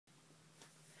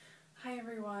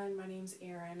everyone, my name's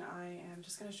Erin. I am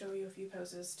just going to show you a few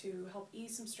poses to help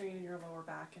ease some strain in your lower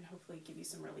back and hopefully give you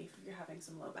some relief if you're having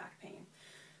some low back pain.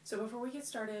 So before we get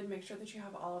started, make sure that you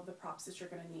have all of the props that you're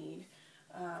going to need.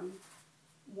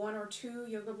 One or two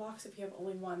yoga blocks. If you have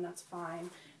only one, that's fine.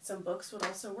 Some books would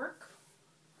also work.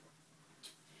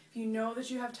 If you know that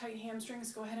you have tight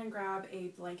hamstrings, go ahead and grab a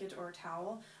blanket or a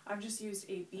towel. I've just used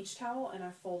a beach towel and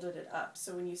I've folded it up,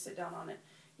 so when you sit down on it,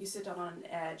 you sit down on an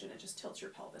edge and it just tilts your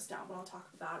pelvis down, but I'll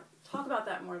talk about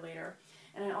that more later.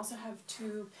 And I also have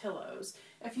two pillows.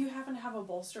 If you happen to have a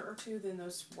bolster or two, then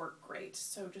those work great,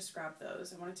 so just grab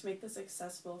those. I wanted to make this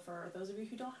accessible for those of you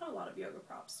who don't have a lot of yoga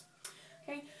props.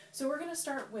 Okay, so we're going to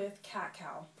start with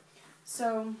cat-cow.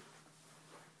 So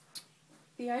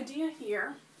the idea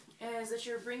here is that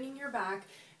you're bringing your back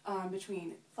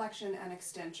between flexion and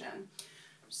extension.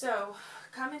 So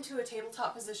come into a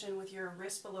tabletop position with your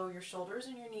wrists below your shoulders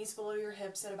and your knees below your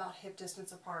hips at about hip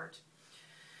distance apart.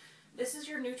 This is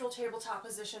your neutral tabletop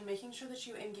position, making sure that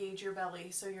you engage your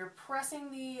belly. So you're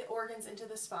pressing the organs into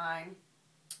the spine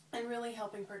and really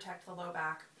helping protect the low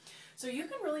back. So you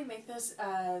can really make this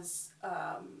as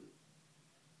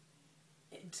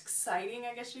exciting,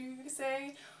 I guess you could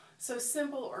say, so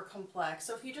simple or complex.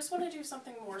 So if you just want to do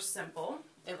something more simple,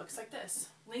 it looks like this.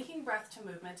 Linking breath to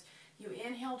movement. You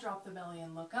inhale, drop the belly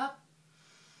and look up.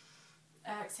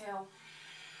 Exhale.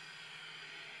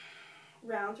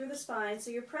 Round through the spine. So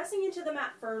you're pressing into the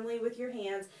mat firmly with your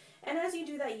hands. And as you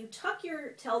do that, you tuck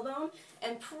your tailbone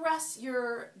and press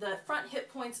the front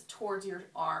hip points towards your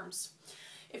arms.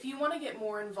 If you want to get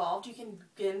more involved, you can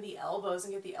bend the elbows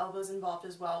and get the elbows involved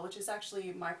as well, which is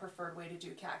actually my preferred way to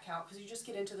do cat-cow, because you just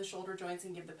get into the shoulder joints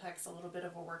and give the pecs a little bit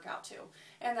of a workout too.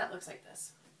 And that looks like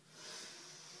this.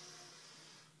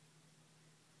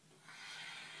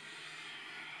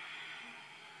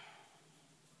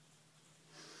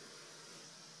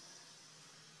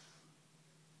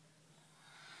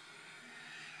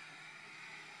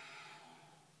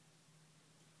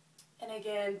 And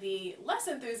again, the less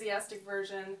enthusiastic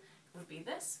version would be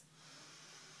this.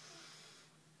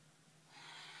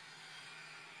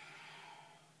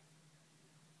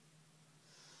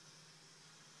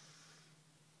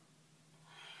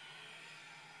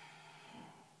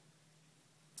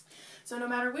 So no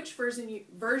matter which version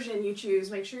you choose,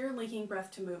 make sure you're linking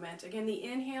breath to movement. Again, the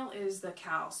inhale is the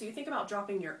cow. So you think about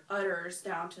dropping your udders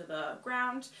down to the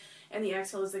ground, and the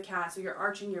exhale is the cat, so you're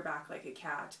arching your back like a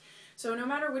cat. So no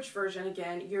matter which version,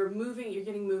 again, you're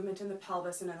getting movement in the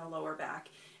pelvis and in the lower back.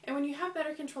 And when you have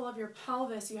better control of your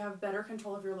pelvis, you have better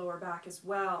control of your lower back as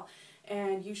well.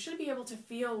 And you should be able to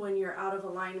feel when you're out of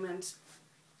alignment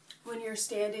when you're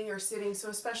standing or sitting. So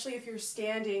especially if you're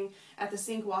standing at the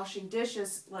sink washing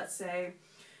dishes, let's say,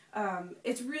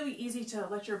 it's really easy to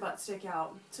let your butt stick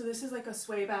out. So this is like a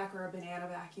sway back or a banana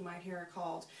back, you might hear it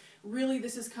called. Really,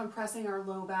 this is compressing our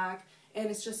low back, and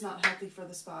it's just not healthy for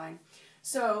the spine.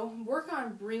 So work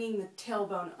on bringing the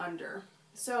tailbone under.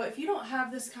 So if you don't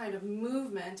have this kind of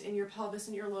movement in your pelvis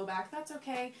and your low back, that's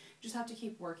okay. You just have to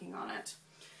keep working on it.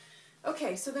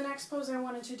 Okay, so the next pose I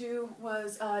wanted to do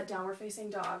was downward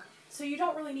facing dog. So you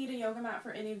don't really need a yoga mat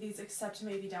for any of these except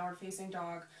maybe downward facing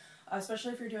dog,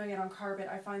 especially if you're doing it on carpet.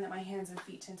 I find that my hands and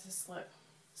feet tend to slip.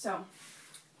 So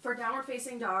for downward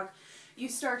facing dog, you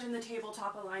start in the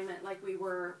tabletop alignment like we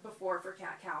were before for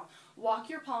cat-cow. Walk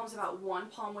your palms about one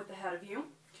palm width ahead of you.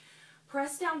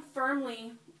 Press down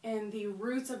firmly in the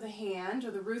roots of the hand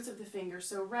or the roots of the finger,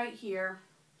 so right here,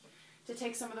 to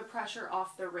take some of the pressure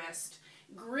off the wrist.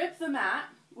 Grip the mat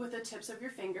with the tips of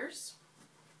your fingers.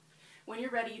 When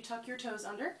you're ready, you tuck your toes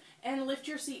under and lift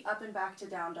your seat up and back to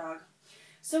down dog.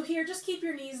 So here, just keep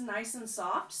your knees nice and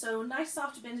soft. So nice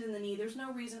soft bend in the knee. There's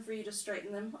no reason for you to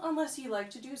straighten them unless you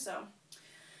like to do so.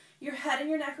 Your head and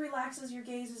your neck relaxes, your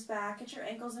gaze is back at your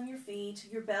ankles and your feet.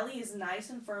 Your belly is nice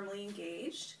and firmly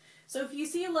engaged. So if you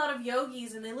see a lot of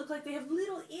yogis and they look like they have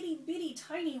little itty bitty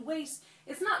tiny waists,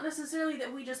 it's not necessarily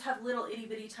that we just have little itty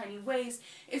bitty tiny waists,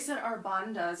 it's that our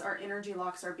bandhas, our energy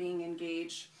locks, are being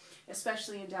engaged,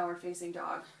 especially in downward facing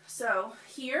dog. So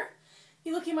here,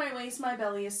 you look at my waist, my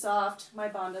belly is soft, my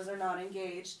bandhas are not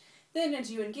engaged. Then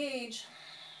as you engage,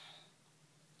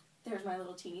 there's my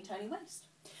little teeny tiny waist.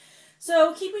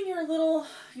 So keeping your little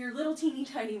teeny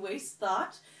tiny waist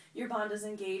thought, your bandhas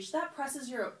engaged, that presses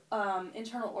your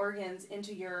internal organs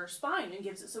into your spine and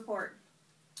gives it support.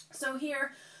 So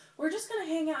here, we're just going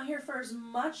to hang out here for as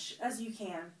much as you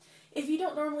can. If you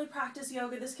don't normally practice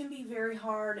yoga, this can be very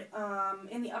hard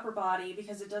in the upper body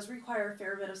because it does require a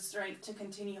fair bit of strength to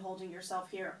continue holding yourself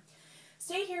here.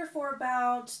 Stay here for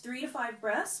about 3 to 5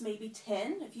 breaths, maybe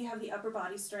 10 if you have the upper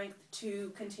body strength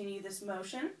to continue this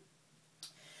motion.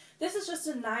 This is just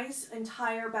a nice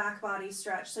entire back body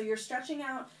stretch. So you're stretching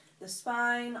out the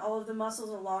spine, all of the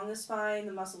muscles along the spine,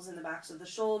 the muscles in the backs of the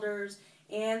shoulders,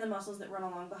 and the muscles that run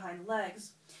along behind the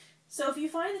legs. So if you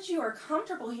find that you are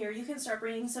comfortable here, you can start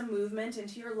bringing some movement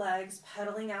into your legs,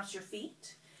 pedaling out your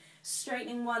feet,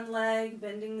 straightening one leg,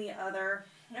 bending the other,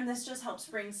 and this just helps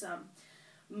bring some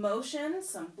motion,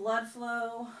 some blood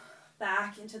flow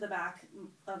back into the back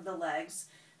of the legs.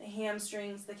 The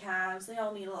hamstrings, the calves, they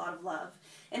all need a lot of love.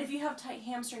 And if you have tight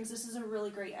hamstrings, this is a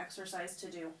really great exercise to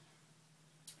do.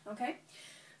 Okay,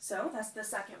 so that's the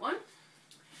second one.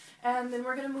 And then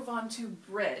we're going to move on to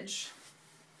bridge.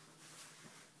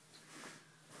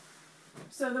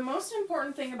 So the most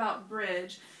important thing about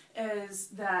bridge is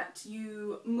that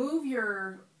you move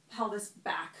your pelvis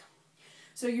back.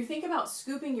 So you think about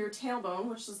scooping your tailbone,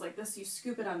 which is like this, you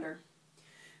scoop it under.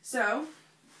 So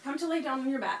come to lay down on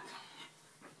your back.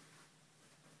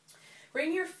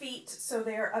 Bring your feet so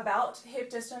they're about hip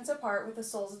distance apart with the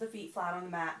soles of the feet flat on the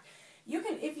mat. You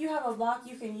can, if you have a block,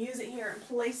 you can use it here and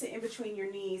place it in between your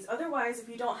knees. Otherwise, if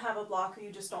you don't have a block or you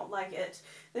just don't like it,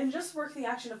 then just work the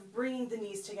action of bringing the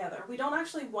knees together. We don't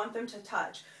actually want them to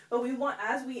touch, but we want,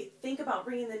 as we think about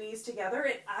bringing the knees together,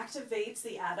 it activates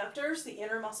the adductors, the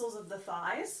inner muscles of the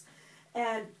thighs,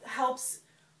 and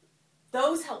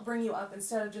those help bring you up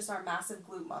instead of just our massive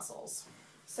glute muscles.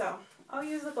 So I'll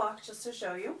use the block just to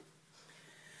show you.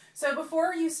 So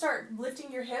before you start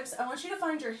lifting your hips, I want you to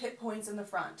find your hip points in the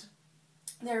front.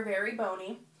 They're very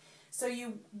bony, so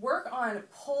you work on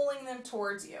pulling them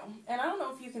towards you. And I don't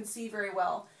know if you can see very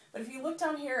well, but if you look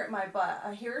down here at my butt,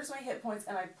 here's my hip points,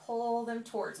 and I pull them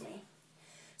towards me.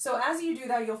 So as you do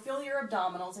that, you'll feel your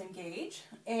abdominals engage,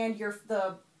 and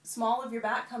the small of your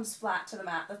back comes flat to the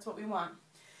mat. That's what we want.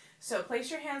 So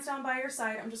place your hands down by your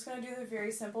side. I'm just going to do the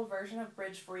very simple version of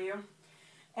bridge for you.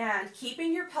 And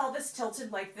keeping your pelvis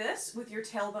tilted like this with your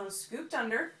tailbone scooped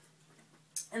under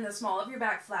and the small of your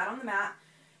back flat on the mat,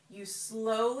 you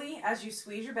slowly, as you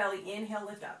squeeze your belly, inhale,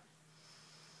 lift up.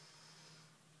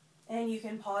 And you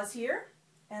can pause here,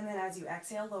 and then as you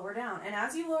exhale, lower down. And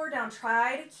as you lower down,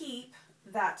 try to keep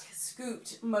that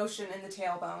scooped motion in the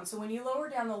tailbone. So when you lower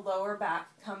down, the lower back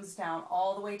comes down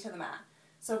all the way to the mat.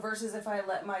 So versus if I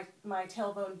let my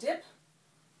tailbone dip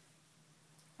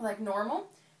like normal,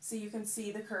 so you can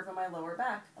see the curve of my lower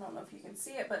back. I don't know if you can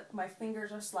see it, but my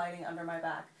fingers are sliding under my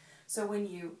back. So when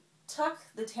you tuck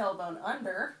the tailbone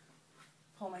under,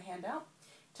 pull my hand out,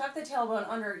 tuck the tailbone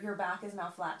under, your back is now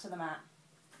flat to the mat.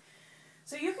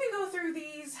 So you can go through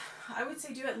these, I would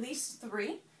say do at least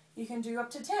 3. You can do up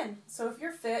to 10. So if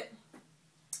you're fit,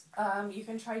 you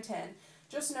can try 10.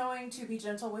 Just knowing to be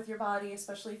gentle with your body,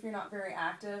 especially if you're not very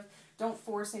active. Don't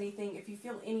force anything. If you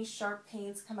feel any sharp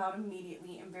pains, come out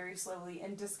immediately and very slowly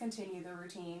and discontinue the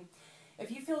routine.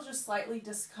 If you feel just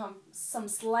some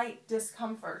slight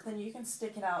discomfort, then you can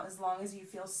stick it out as long as you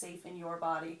feel safe in your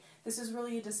body. This is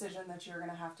really a decision that you're going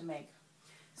to have to make.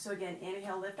 So again,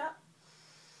 inhale, lift up.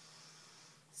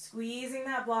 Squeezing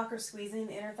that block or squeezing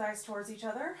the inner thighs towards each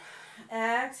other.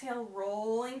 Exhale,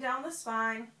 rolling down the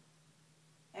spine.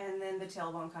 And then the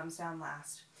tailbone comes down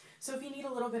last. So if you need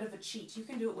a little bit of a cheat, you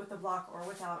can do it with the block or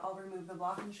without. I'll remove the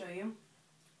block and show you.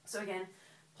 So again,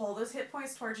 pull those hip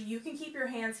points towards you. You can keep your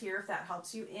hands here if that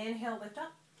helps you. Inhale, lift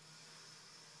up.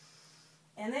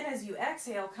 And then as you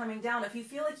exhale, coming down, if you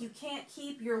feel like you can't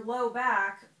keep your low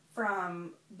back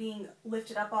from being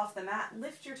lifted up off the mat,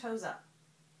 lift your toes up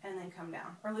and then come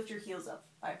down. Or lift your heels up.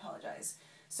 I apologize.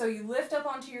 So you lift up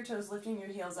onto your toes, lifting your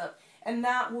heels up, and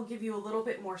that will give you a little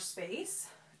bit more space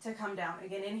to come down.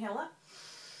 Again, inhale up.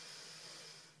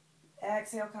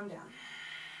 Exhale, come down.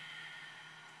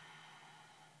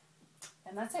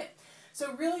 And that's it.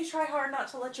 So really try hard not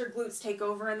to let your glutes take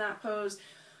over in that pose.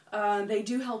 They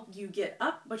do help you get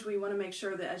up, but we want to make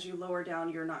sure that as you lower down,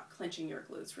 you're not clenching your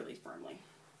glutes really firmly.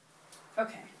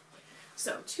 Okay,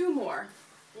 so 2 more.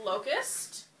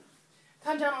 Locust.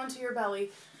 Come down onto your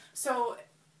belly. So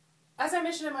as I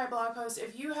mentioned in my blog post,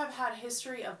 if you have had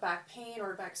history of back pain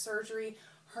or back surgery,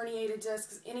 herniated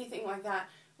discs, anything like that,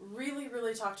 really,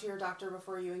 really talk to your doctor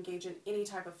before you engage in any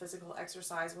type of physical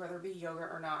exercise, whether it be yoga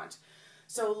or not.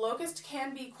 So locust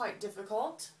can be quite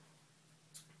difficult.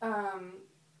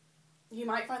 You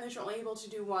might find that you're only able to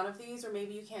do one of these, or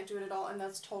maybe you can't do it at all, and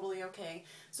that's totally okay.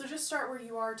 So just start where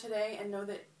you are today and know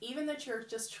that even that you're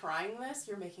just trying this,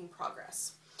 you're making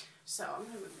progress. So I'm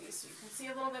going to move these so you can see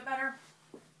a little bit better.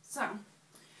 So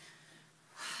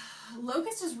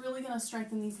locust is really going to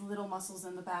strengthen these little muscles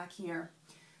in the back here.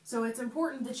 So it's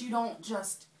important that you don't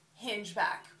just hinge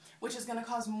back, which is going to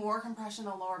cause more compression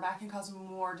in the lower back and cause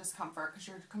more discomfort because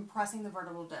you're compressing the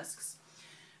vertebral discs.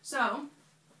 So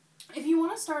If you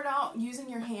want to start out using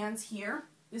your hands here,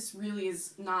 this really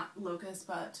is not locust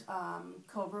but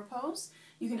cobra pose,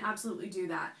 you can absolutely do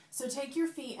that. So take your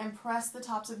feet and press the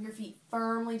tops of your feet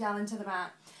firmly down into the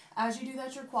mat. As you do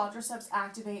that, your quadriceps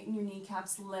activate and your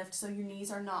kneecaps lift so your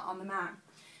knees are not on the mat.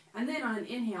 And then on an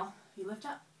inhale, you lift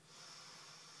up.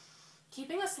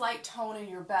 Keeping a slight tone in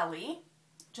your belly,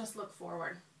 just look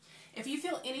forward. If you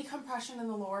feel any compression in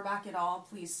the lower back at all,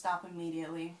 please stop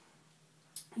immediately.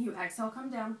 You exhale, come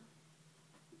down.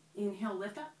 Inhale,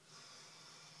 lift up.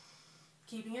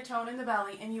 Keeping a tone in the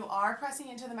belly, and you are pressing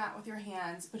into the mat with your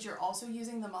hands, but you're also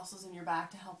using the muscles in your back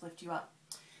to help lift you up.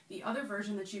 The other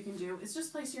version that you can do is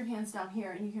just place your hands down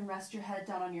here, and you can rest your head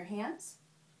down on your hands.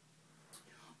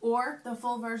 Or the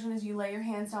full version is you lay your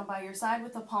hands down by your side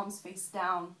with the palms face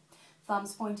down,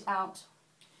 thumbs point out.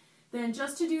 Then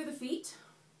just to do the feet,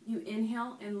 you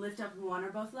inhale and lift up one or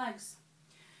both legs.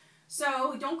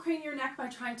 So don't crane your neck by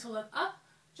trying to look up.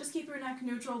 Just keep your neck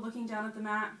neutral, looking down at the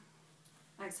mat.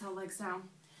 Exhale, legs down.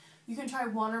 You can try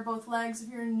one or both legs. If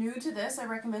you're new to this, I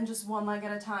recommend just one leg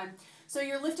at a time. So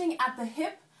you're lifting at the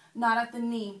hip, not at the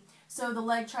knee. So the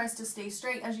leg tries to stay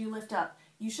straight as you lift up.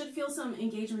 You should feel some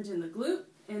engagement in the glute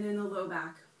and in the low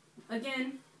back.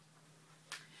 Again,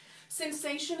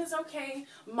 sensation is okay.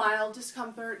 Mild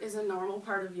discomfort is a normal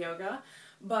part of yoga,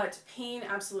 but pain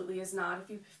absolutely is not. If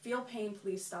you feel pain,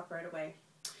 please stop right away.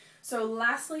 So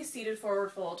lastly, seated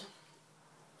forward fold.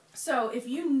 So if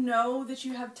you know that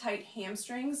you have tight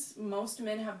hamstrings, most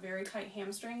men have very tight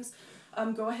hamstrings,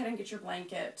 go ahead and get your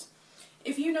blanket.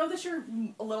 If you know that you're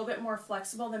a little bit more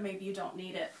flexible, then maybe you don't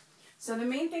need it. So the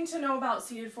main thing to know about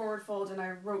seated forward fold, and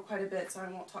I wrote quite a bit so I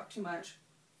won't talk too much,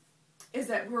 is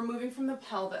that we're moving from the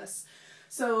pelvis.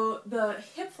 So the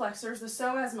hip flexors, the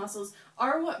psoas muscles,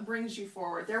 are what brings you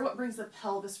forward. They're what brings the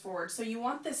pelvis forward. So you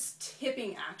want this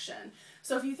tipping action.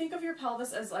 So if you think of your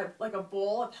pelvis as like a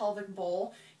bowl, a pelvic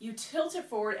bowl, you tilt it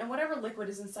forward and whatever liquid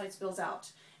is inside spills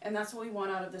out. And that's what we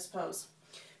want out of this pose.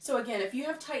 So again, if you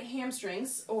have tight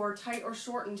hamstrings or tight or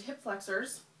shortened hip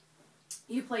flexors,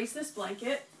 you place this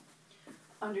blanket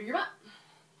under your butt.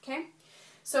 Okay?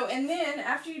 So, and then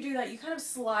after you do that, you kind of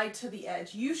slide to the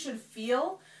edge. You should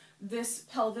feel this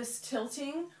pelvis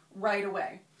tilting right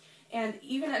away. And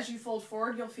even as you fold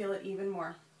forward, you'll feel it even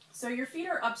more. So your feet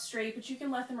are up straight, but you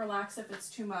can let them relax if it's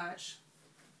too much.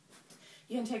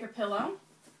 You can take a pillow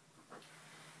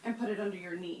and put it under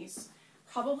your knees.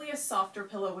 Probably a softer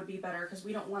pillow would be better because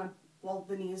we don't want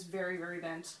the knees very, very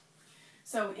bent.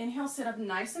 So inhale, sit up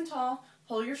nice and tall,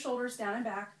 pull your shoulders down and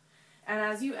back, and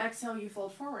as you exhale, you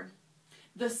fold forward.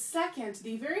 The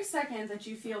very second that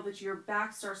you feel that your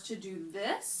back starts to do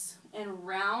this and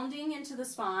rounding into the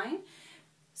spine,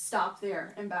 stop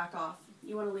there and back off.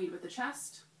 You want to lead with the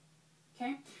chest.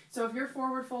 Okay? So if your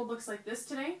forward fold looks like this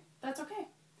today, that's okay.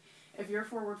 If your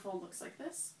forward fold looks like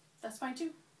this, that's fine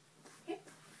too. Okay?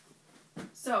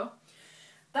 So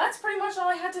that's pretty much all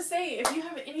I had to say. If you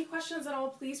have any questions at all,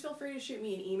 please feel free to shoot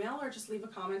me an email or just leave a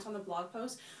comment on the blog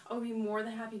post. I will be more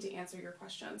than happy to answer your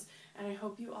questions. And I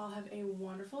hope you all have a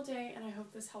wonderful day, and I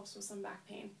hope this helps with some back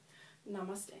pain.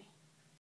 Namaste.